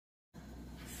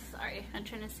I'm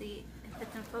trying to see if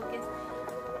it's in focus.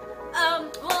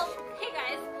 Well, hey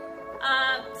guys.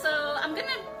 So I'm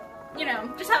gonna, you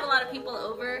know, just have a lot of people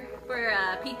over for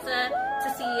pizza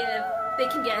to see if they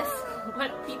can guess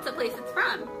what pizza place it's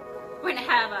from. We're gonna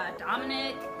have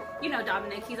Dominick. You know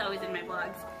Dominick, he's always in my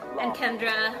vlogs. And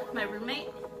Kendra, my roommate.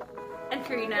 And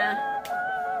Karina.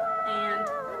 And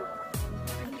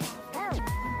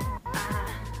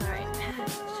alright,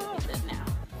 should be good now.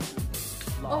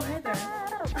 Oh, hey there.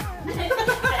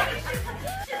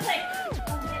 She's like,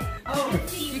 oh,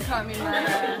 you caught me in my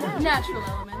natural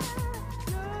element.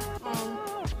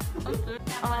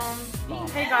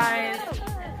 Hey guys.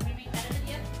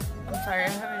 I'm sorry,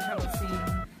 I'm having trouble seeing.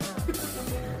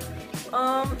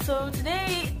 So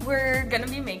today we're gonna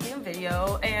be making a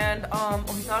video, and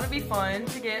we thought it'd be fun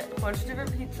to get a bunch of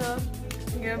different pizza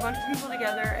and get a bunch of people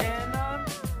together and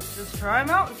just try them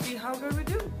out and see how good we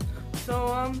do.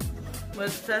 So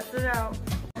let's test it out.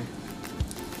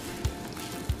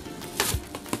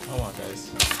 Hold on, guys.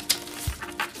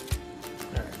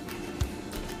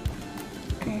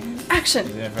 Alright. Action!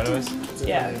 Is it in front of us?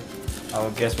 Yeah.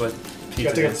 I'll guess what pizza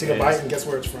You gotta take a bite and guess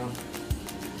where it's from.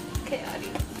 okay, Audie.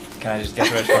 Can I just guess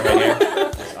where it's from right here?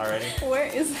 Just already? Where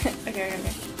is it? Okay.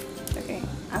 Okay.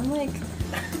 I'm like...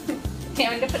 You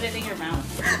want me to put it in your mouth?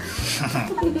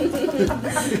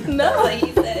 No! What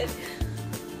you said.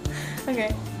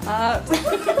 Okay.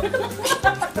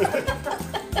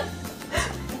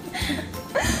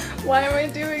 Why am I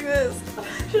doing this?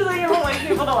 She's like, I don't like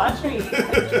people to watch me.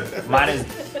 Mine is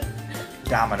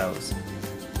Domino's.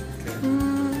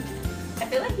 I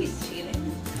feel like he's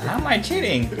cheating. How am I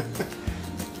cheating?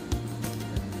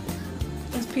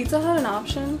 Is Pizza Hut an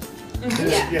option?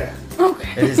 Yeah.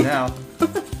 Okay. It is now.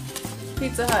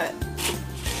 Pizza Hut.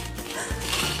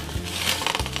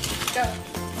 Go.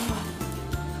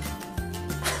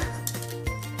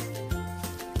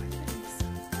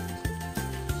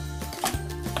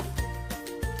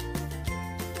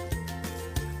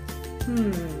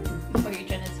 What are you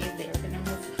trying to see if they were gonna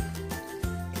move?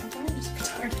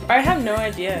 I have no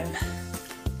idea.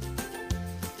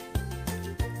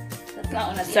 That's not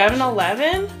one of the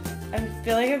 7-Eleven? I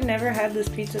feel like I've never had this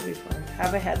pizza before.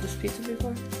 Have I had this pizza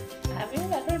before? options. Have you?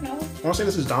 I don't know. I want to say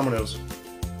this is Domino's.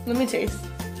 Let me taste.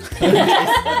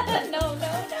 No.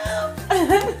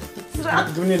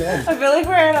 Stop. Do we need an end? I feel like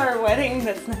we're at our wedding.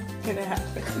 That's not gonna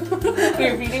happen.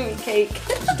 You're feeding me cake.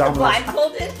 Domino's.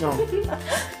 Blindfolded? No.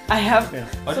 I have Yeah.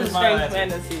 What's some your final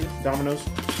strange answer? fantasies. Domino's.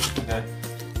 Okay.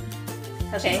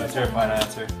 Okay. What's your final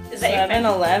answer? Is that your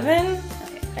 7-Eleven?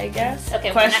 Okay. I guess.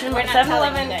 Okay, Question we're mark. not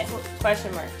telling you 7-Eleven? guys.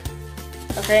 Question mark.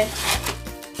 Okay.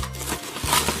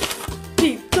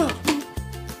 Pizza.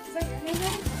 Is that your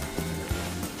name?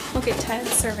 Okay,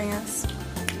 Ted's serving us.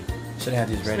 Should have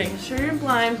these Just ready. making sure you're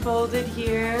blindfolded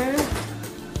here.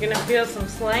 You're gonna feel some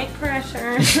slight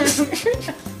pressure.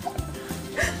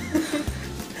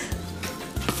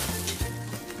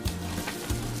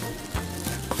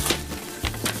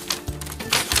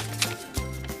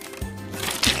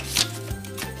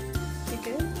 You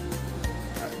good?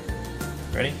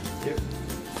 Ready? Yep.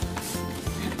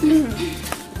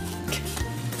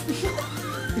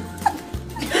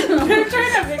 I'm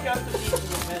trying to pick up the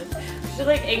pieces of it. She should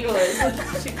like angle it so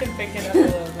she can pick it up a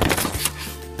little bit.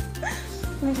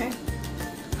 Okay.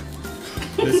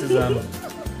 This is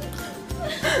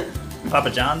Papa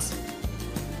John's.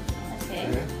 Okay.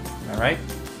 Am I right?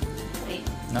 Wait.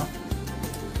 No?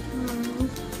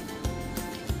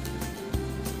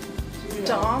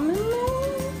 Domino's?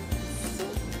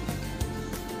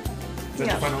 Is that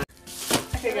your final?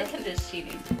 I feel like I'm just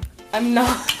cheating. I'm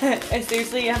not. I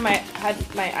seriously had my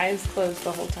eyes closed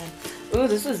the whole time. Ooh,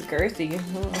 this is girthy.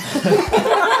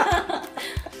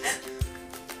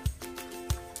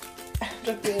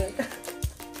 Look good.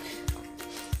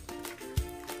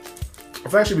 I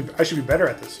feel I should be better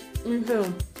at this. Me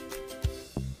too.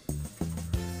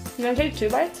 Can I take 2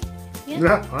 bites? Yeah.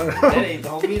 I don't know. That ain't the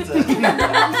whole pizza. Did you eat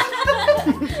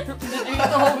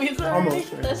the whole pizza already?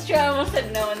 Almost. That's true. I almost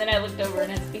said no, and then I looked over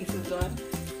and his piece was gone.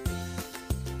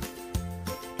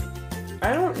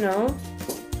 I don't know.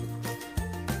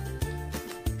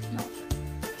 No.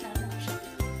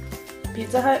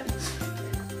 Pizza Hut?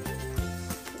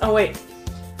 Oh wait.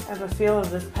 I have a feel of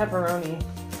this pepperoni.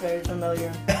 Very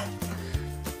familiar.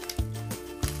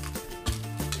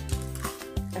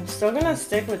 I'm still gonna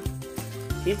stick with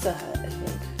Pizza Hut, I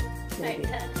think. Maybe.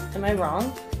 Alright, Ted. Am I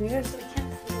wrong? Can you guys... We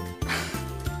can't.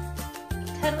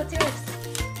 Ted, what's yours?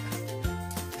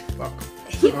 Fuck.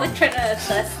 He was trying to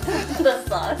assess the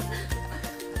sauce.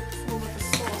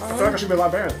 I feel like I should be a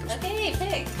lot better at this. Okay,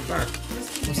 pick. I'm sorry.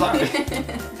 I'm sorry.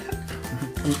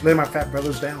 I'm laying my fat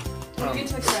brothers down.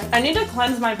 I need to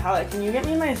cleanse my palate. Can you get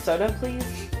me my soda, please?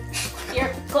 Your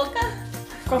coca?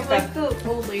 Coca. Like the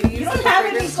old ladies. You don't have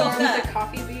any storm coca. with the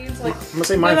coffee beans. Like, I'm gonna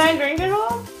say Did mine. I drink it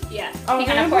all? Yeah. Oh, Hang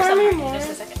can on, you I'll pour pour some me more in more?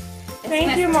 just a second.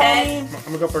 Thank you, Ted, Mommy. I'm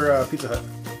gonna go for Pizza Hut.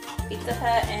 Pizza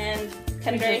Hut and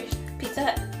Kendra. Pizza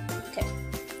Hut. Okay.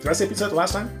 Did I say Pizza Hut the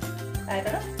last time? I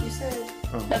don't know. you said.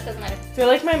 That doesn't matter. I feel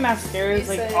like my mascara is You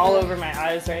like said- all over my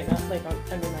eyes right now, like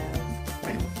under my eyes.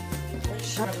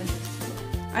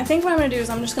 I think what I'm gonna do is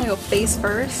I'm just gonna go face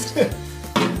first. It's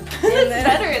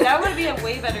better. That would be a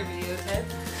way better video, Ted.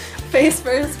 Face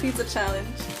first pizza challenge.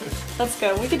 Let's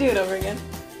go. We could do it over again.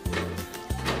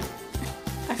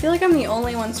 I feel like I'm the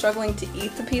only one struggling to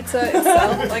eat the pizza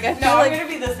itself. Like I feel No, like I'm gonna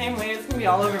be the same way. It's gonna be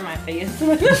all over my face.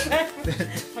 Wait,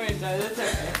 no, it's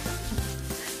okay.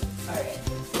 Alright.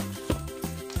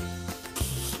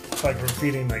 It's like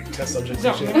repeating like test subjects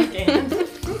Don't and look shit. in.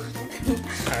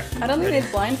 I don't think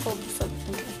they blindfolded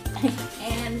something.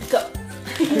 And go.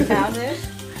 You found it?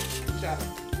 Good job.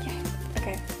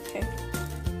 Okay. Okay.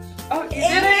 Oh, you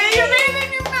did it! You made it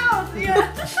in your mouth!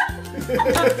 Yeah!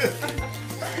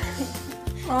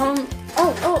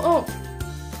 Oh.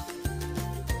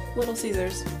 Little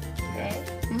Caesars. Okay.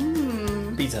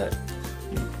 Mmm. Pizza Hut.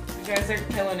 You guys are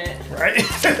killing it. Right?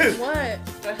 What?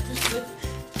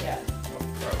 Yeah.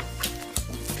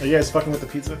 Are you guys fucking with the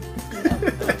pizza?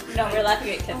 No, we're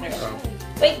laughing at Kendra. Oh.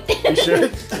 Wait. You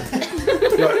should.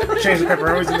 You know, change the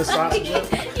pepperonis into sauce and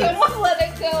shit. You won't let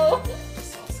it go.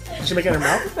 You should make it in her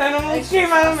mouth. That almost came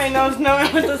out of my nose. No,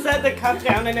 I went to set the cup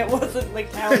down and it wasn't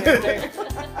like down in there.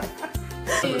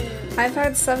 I've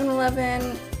had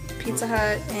 7-Eleven, Pizza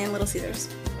Hut, and Little Caesars.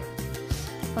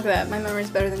 Look at that. My memory's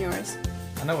better than yours.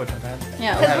 I know which I've had.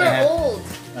 Yeah. Because haven't we're had- old.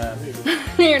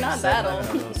 You're not that 7-Eleven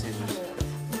old. or Little Caesars.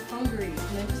 I'm hungry.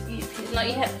 Can I just eat pizza? No,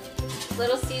 you had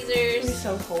Little It's Caesars.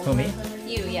 so cold. Who, me?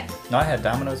 You, yeah. No, I had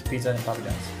Domino's, Pizza, and Papa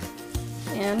John's.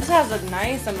 And This has a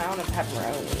nice amount of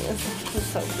pepperoni. This is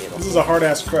so beautiful. This is a hard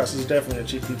ass crust. This is definitely a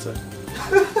cheap pizza.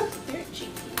 You're cheap.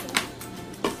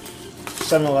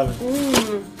 7-Eleven.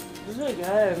 Mmm. This is really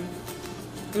good.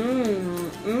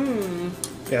 Mmm.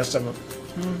 Yeah, 7.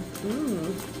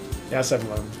 Mmm. Yeah,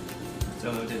 7-Eleven.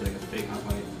 So it tastes like a fake hot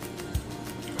pocket.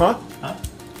 Huh? Huh?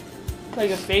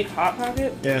 Like a fake Hot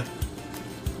Pocket? Yeah.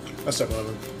 That's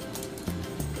 7-Eleven.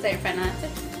 Is that your final answer?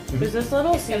 Is this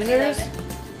Little Caesars? 7-Eleven.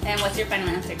 And what's your final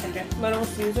answer, Kendra? Little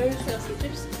Caesars? Little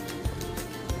Caesars?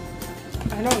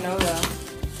 I don't know though.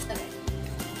 Okay.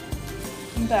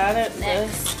 I'm bad at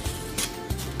Next. this.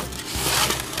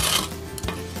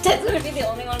 Ted's gonna be the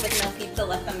only one with no pizza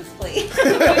left on his plate.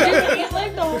 You eat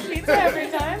like the whole pizza every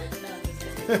time? No, just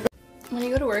kidding. when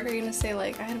you go to work, are you gonna say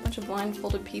like, I had a bunch of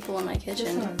blindfolded people in my kitchen.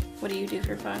 This one. What do you do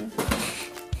for fun?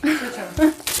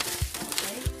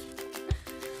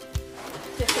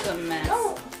 This is a mess.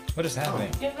 What is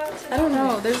happening? I don't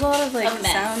know. There's a lot of like A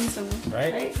mess. sounds and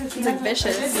Right? it's like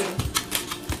vicious.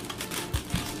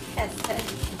 As Ted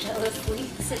jealously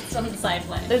sits on the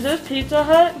sideline. Is this Pizza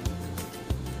Hut?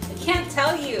 I can't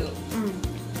tell you.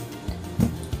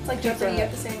 It's like Jeopardy, you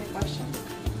have to say any question.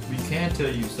 We can't tell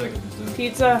you seconds. So.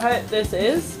 Pizza Hut this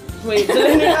is? Wait, did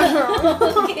I get that wrong?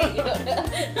 Okay, you don't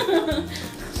know.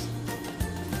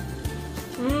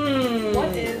 Mmm.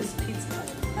 What is Pizza Hut?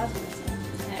 That's what I said.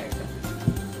 There we go.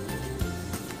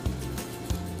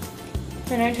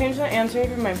 Can I change the answer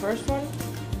to my first one?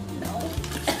 No.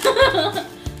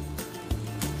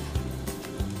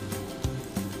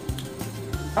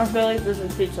 I feel like this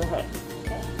is Pizza Hut.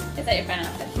 Okay. Is that your final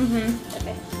answer? Mm-hmm.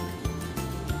 Okay.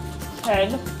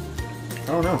 Ted. I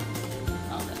don't know.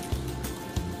 Okay.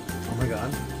 Oh my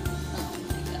god. Oh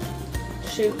my god.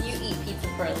 Shoot. You eat pizza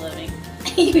for a living.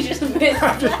 You just missed.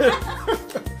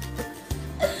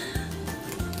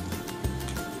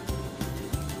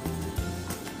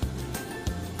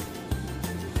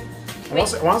 I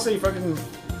want to say fucking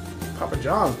Papa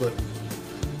John's, but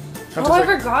Oh, I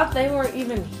forgot they weren't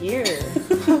even here. Is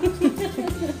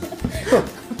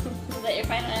that your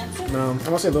final answer? no, I want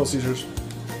to say Little Caesars.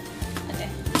 Okay.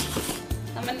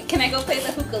 Can I go play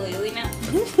the ukulele now?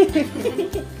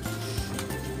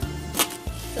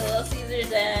 So Little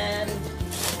Caesars and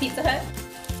Pizza Hut?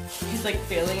 He's like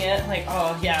feeling it, like,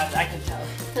 oh yeah, I can tell.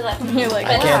 You're like, You're like,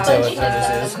 I can't tell what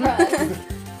this is.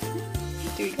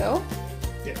 Do we go?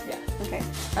 Yeah. Okay.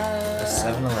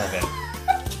 7-Eleven.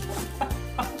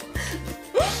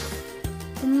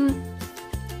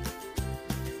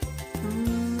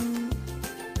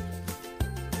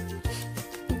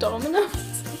 Domino's?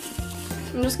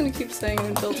 I'm just gonna keep saying it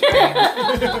until it's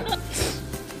right.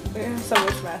 You have so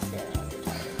much mascara on your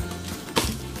tongue.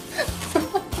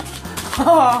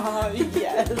 Oh,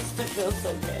 yes, it feels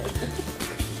so good.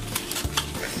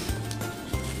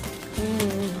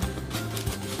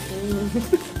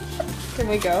 Can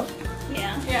we go?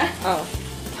 Yeah. Yeah. Oh.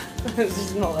 This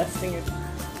is molesting it.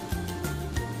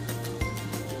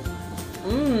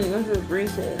 This is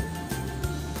greasy.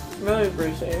 Really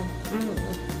greasy.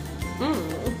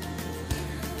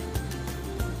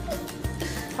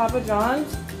 Papa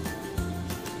John's? I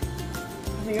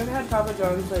think I've had Papa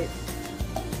John's like...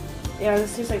 Yeah,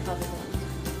 this tastes like Papa John's.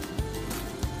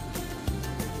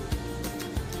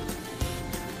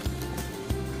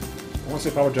 I want to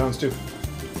say Papa John's too.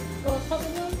 Oh, Papa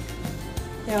John's?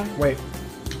 Yeah. Wait.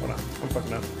 Hold on. I'm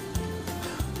fucking up.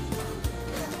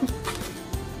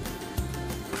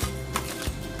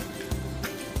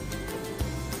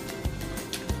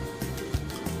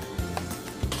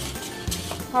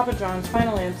 Papa John's,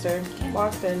 final answer.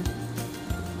 Locked in.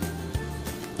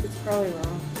 It's probably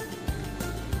wrong.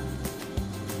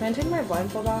 Can I take my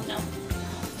blindfold off? No.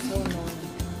 So annoying.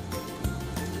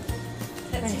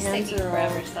 My That's just hands taking are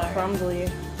forever, all sorry. crumbly.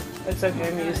 It's okay,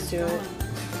 I'm used to it.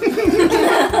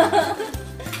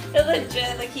 It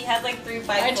legit, like he had like 3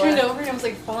 5. I turned over and it was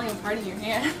like falling apart in your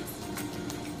hand.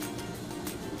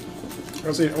 I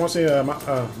want to say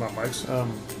not Mike's.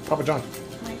 Papa John.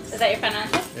 Is that your final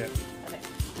answer? Yeah.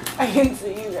 I can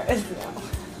see you guys now.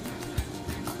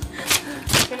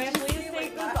 Can I please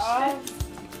take this off?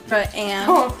 But and.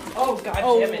 Oh god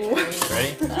damn it. Ready?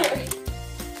 Sorry.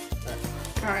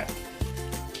 Alright.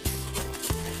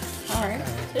 Alright.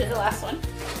 This is the last one.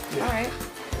 Alright.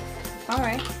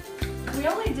 Alright. We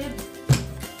only did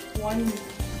one.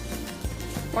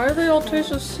 Why do they all taste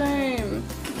the same?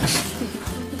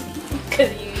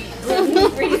 Because you eat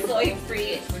gluten-free,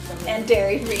 soy-free, and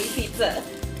dairy-free pizza.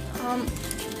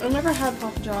 I've never had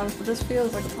Papa John's, but this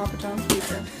feels like a Papa John's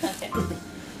pizza. Okay.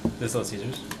 This Little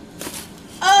Caesars.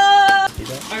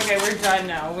 Okay, we're done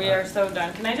now. We are so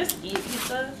done. Can I just eat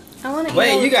pizza? I want to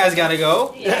Wait, eat. you guys gotta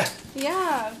go. Yeah.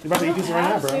 Yeah. You're about to eat pizza right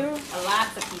now, bro. A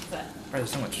lot of pizza. Right, there's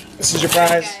so much. This is your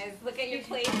prize. Guys, look at your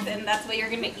plates, and that's what you're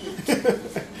gonna eat.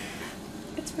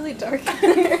 It's really dark.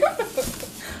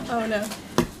 Oh no.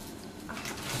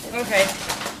 Okay.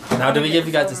 Now, do we give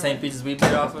you guys the same pizzas we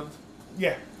bit off of?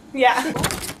 Yeah. Yeah.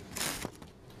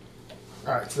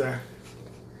 All right, it's there.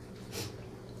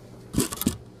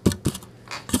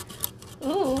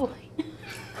 Ooh.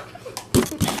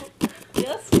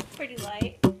 Feels pretty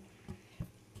light.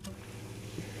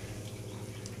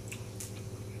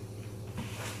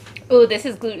 Ooh, this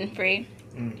is gluten-free.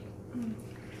 I'm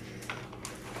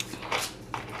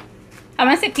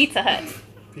gonna say Pizza Hut.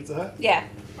 Pizza Hut. Yeah.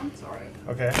 I'm sorry.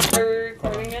 Okay. Are we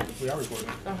recording it? We are recording.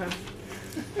 Okay.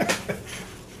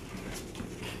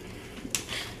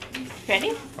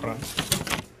 Ready? Hold on.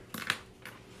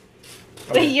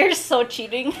 Wait, you're so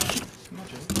cheating. I'm not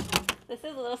joking. This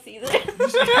is Little Caesar. You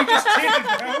just cheated,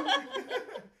 bro.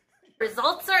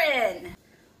 Results are in.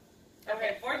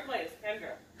 Okay, 4th place,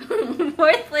 Kendra.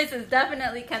 4th place is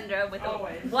definitely Kendra with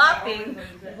Always. a whopping Always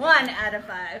wins it. 1 out of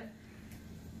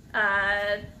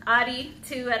 5. Audie,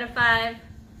 2 out of 5.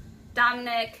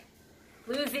 Dominic,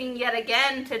 losing yet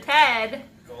again to Ted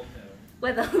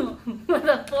with a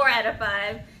 4 out of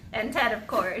 5. And Ted, of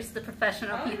course, the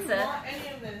professional pizza. Any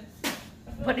of this.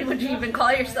 What would you even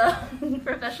call yourself?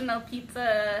 Professional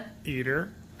pizza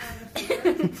Eater.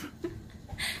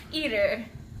 eater.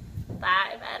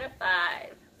 5 out of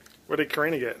 5. What did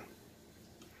Karina get?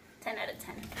 10 out of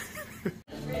 10.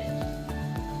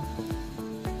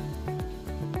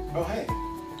 Oh, hey.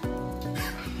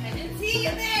 I didn't see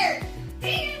you there.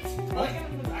 Dang it.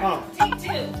 Oh. Take 2.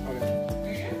 Okay.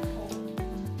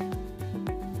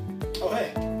 Oh,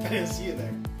 hey. I didn't see you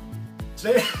there.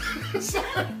 Today.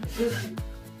 Sorry.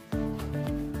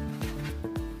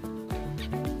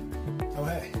 Oh,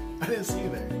 hey. I didn't see you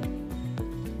there.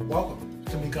 Welcome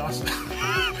to Mikasa.